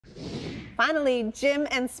Finally, gym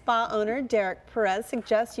and spa owner Derek Perez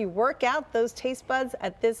suggests you work out those taste buds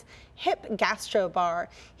at this hip gastrobar.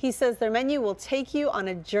 He says their menu will take you on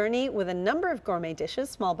a journey with a number of gourmet dishes,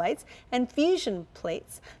 small bites, and fusion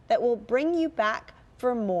plates that will bring you back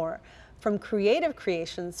for more. From creative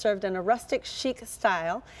creations served in a rustic chic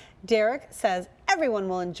style, Derek says everyone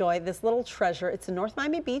will enjoy this little treasure. It's in North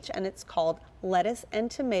Miami Beach and it's called Lettuce and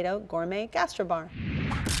Tomato Gourmet Gastrobar.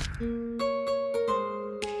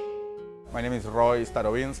 My name is Roy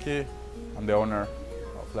Starowinsky. I'm the owner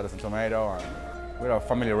of Lettuce and Tomato. We're a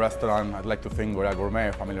family restaurant. I'd like to think we're a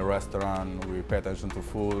gourmet family restaurant. We pay attention to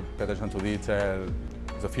food, pay attention to detail.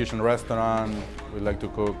 It's a fusion restaurant. We like to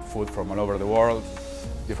cook food from all over the world,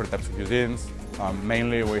 different types of cuisines.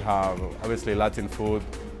 Mainly we have obviously Latin food.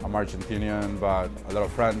 I'm Argentinian, but a lot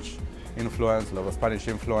of French influence, a lot of Spanish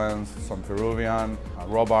influence, some Peruvian,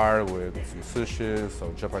 raw bar with sushi,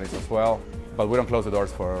 so Japanese as well. But we don't close the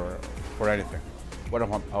doors for anything. One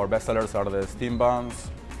of our best sellers are the steam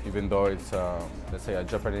buns. Even though it's, let's say, a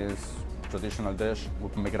Japanese traditional dish, we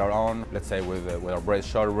can make it our own. Let's say with our braised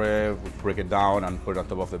short rib, we break it down and put it on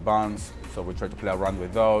top of the buns. So we try to play around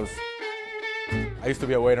with those. I used to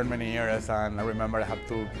be a waiter many years, and I remember I had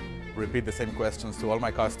to repeat the same questions to all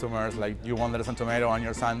my customers, like, do you want lettuce and tomato on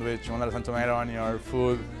your sandwich? Do you want lettuce and tomato on your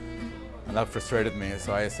food? And that frustrated me.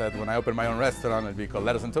 So I said, when I open my own restaurant, it'll be called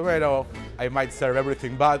Lettuce and Tomato. I might serve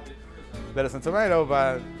everything but lettuce and tomato,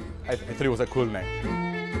 but I thought it was a cool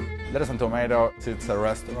name. Lettuce and Tomato, it's a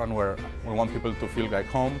restaurant where we want people to feel like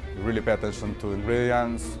home. We really pay attention to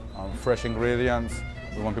ingredients, fresh ingredients.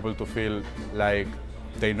 We want people to feel like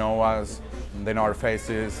they know us, they know our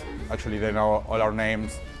faces, actually they know all our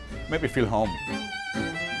names. Maybe feel home.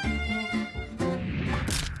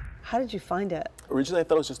 How did you find it? Originally I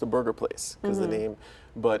thought it was just a burger place because the name,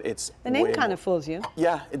 but it's the name kind of fools you.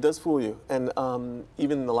 Yeah, it does fool you. And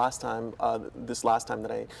even the last time, this last time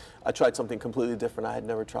that I tried something completely different, I had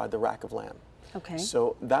never tried the rack of lamb. Okay.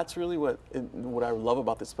 So that's really what I love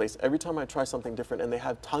about this place. Every time I try something different, and they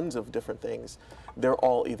have tons of different things, they're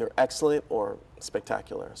all either excellent or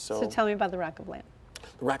spectacular. So tell me about the rack of lamb.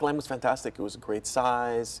 The rack of lamb was fantastic. It was a great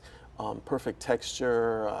size. Perfect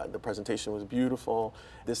texture, the presentation was beautiful.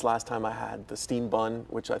 This last time I had the steam bun,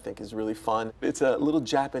 which I think is really fun. It's a little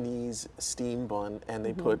Japanese steam bun, and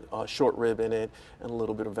they put short rib in it and a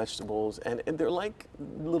little bit of vegetables, and they're like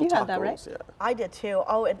little tacos. Had that, right? Yeah. I did too.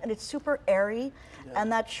 Oh, and it's super airy,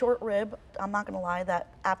 and that short rib, I'm not gonna lie,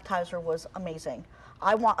 that appetizer was amazing.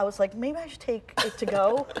 I was like, maybe I should take it to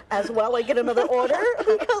go as well, like get another order,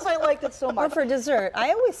 because I liked it so much. Or for dessert. I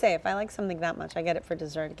always say if I like something that much, I get it for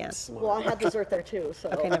dessert again. Well, I had dessert there too, so.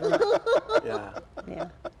 Okay, never mind. Yeah. Yeah.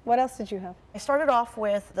 What else did you have? I started off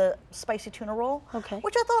with the spicy tuna roll,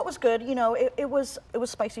 which I thought was good. You know, it was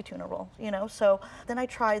spicy tuna roll, you know. So then I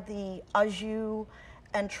tried the au jus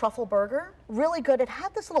and truffle burger. Really good. It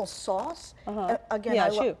had this little sauce. Again,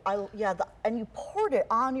 yeah, and you poured it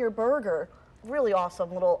on your burger. Really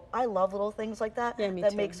awesome I love little things like that. Yeah, me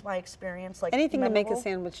that too. makes my experience like anything memorable. to make a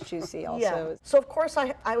sandwich juicy also. Yeah. So of course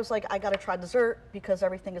I was like, I gotta try dessert because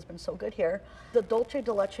everything has been so good here. The dulce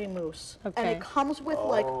de leche mousse. And it comes with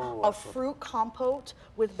like a fruit compote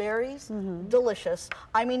with berries. Delicious.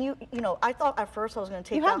 I mean, you know, I thought at first I was gonna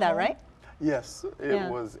take You had that, home. right? Yes, it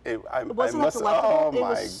was. I wasn't must. delectable. Oh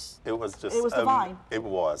my! It was just. It was divine. It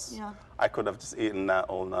was. Yeah. I could have just eaten that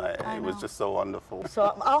all night. It was just so wonderful.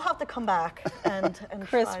 So I'll have to come back and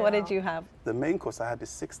Chris, try what it did out. you have? The main course, I had the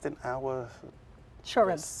 16-hour short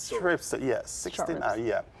ribs. strips. Yeah, 16 hours.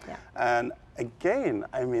 Yeah. And again,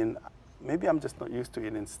 I mean, maybe I'm just not used to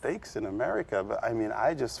eating steaks in America, but I mean,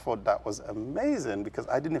 I just thought that was amazing because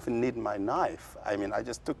I didn't even need my knife. I mean, I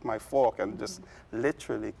just took my fork and just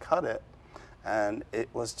literally cut it. And it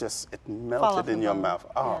was just, it melted in your mouth.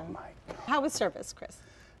 Oh my God. How was service, Chris?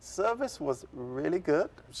 Service was really good.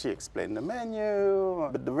 She explained the menu,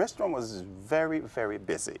 but the restaurant was very, very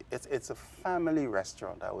busy. It's a family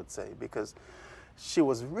restaurant, I would say, because she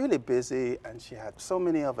was really busy and she had so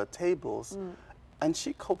many other tables. And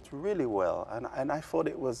she cooked really well, and I thought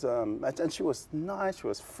it was, and she was nice, she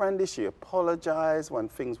was friendly, she apologized when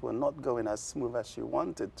things were not going as smooth as she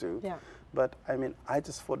wanted to. Yeah. But I mean, I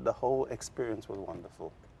just thought the whole experience was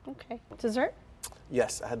wonderful. Okay. Dessert?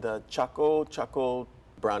 Yes, I had the choco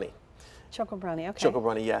brownie. Choco brownie, okay. Choco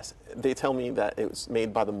brownie, yes. They tell me that it was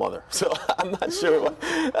made by the mother, so I'm not sure.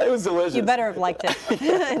 It was delicious. You better have liked it,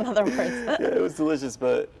 in other words. Yeah, it was delicious,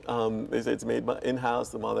 but they say it's made by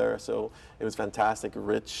in-house, the mother, so it was fantastic,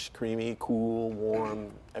 rich, creamy, cool,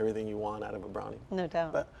 warm, everything you want out of a brownie. No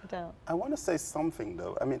doubt, But no doubt. I want to say something,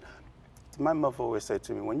 though. I mean, my mother always said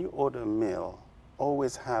to me, when you order a meal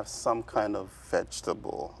always have some kind of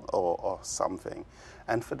vegetable or something.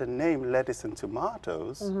 And for the name lettuce and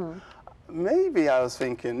tomatoes, maybe I was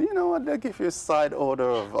thinking, you know what, they'll give you a side order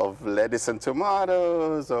of lettuce and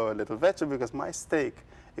tomatoes or a little vegetable, because my steak,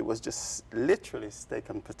 it was just literally steak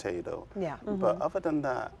and potato. Yeah. But other than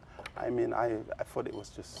that, I mean, I thought it was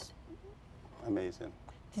just amazing.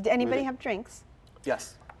 Did anybody Really. have drinks?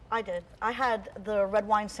 Yes. I did. I had the red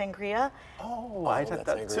wine sangria. Oh, I did that's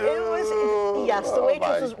that angry. too. It was, yes, the Oh,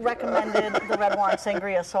 waitress was my recommended the red wine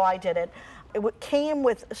sangria, so I did it. It came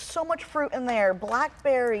with so much fruit in there,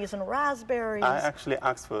 blackberries and raspberries. I actually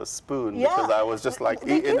asked for a spoon Yeah. because I was just like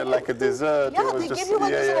They eating give it like a dessert. Yeah, It was they just, give you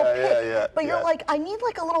like this little pick, but you're yeah. like, I need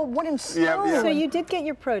like a little wooden spoon. yeah. So you did get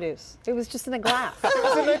your produce. It was just in a glass. It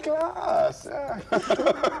was in a glass.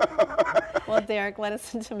 Yeah. Well, Derek,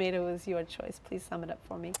 lettuce and tomato was your choice. Please sum it up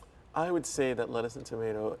for me. I would say that lettuce and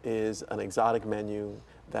tomato is an exotic menu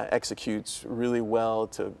that executes really well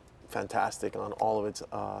to fantastic on all of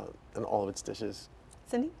its dishes.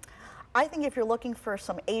 Cindy? I think if you're looking for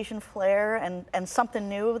some Asian flair and something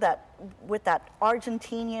new that with that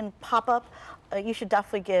Argentinian pop-up, you should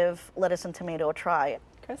definitely give lettuce and tomato a try.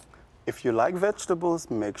 Chris? If you like vegetables,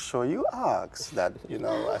 make sure you ask that, you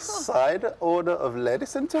know, a side order of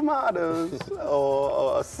lettuce and tomatoes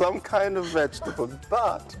or some kind of vegetable.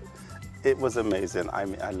 But it was amazing. I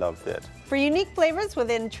mean, I loved it. For unique flavors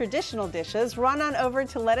within traditional dishes, run on over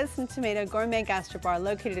to Lettuce and Tomato Gourmet Gastrobar,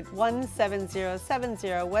 located at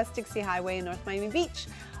 17070 West Dixie Highway in North Miami Beach.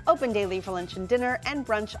 Open daily for lunch and dinner and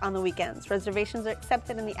brunch on the weekends. Reservations are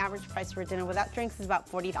accepted, and the average price for dinner without drinks is about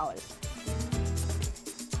 $40.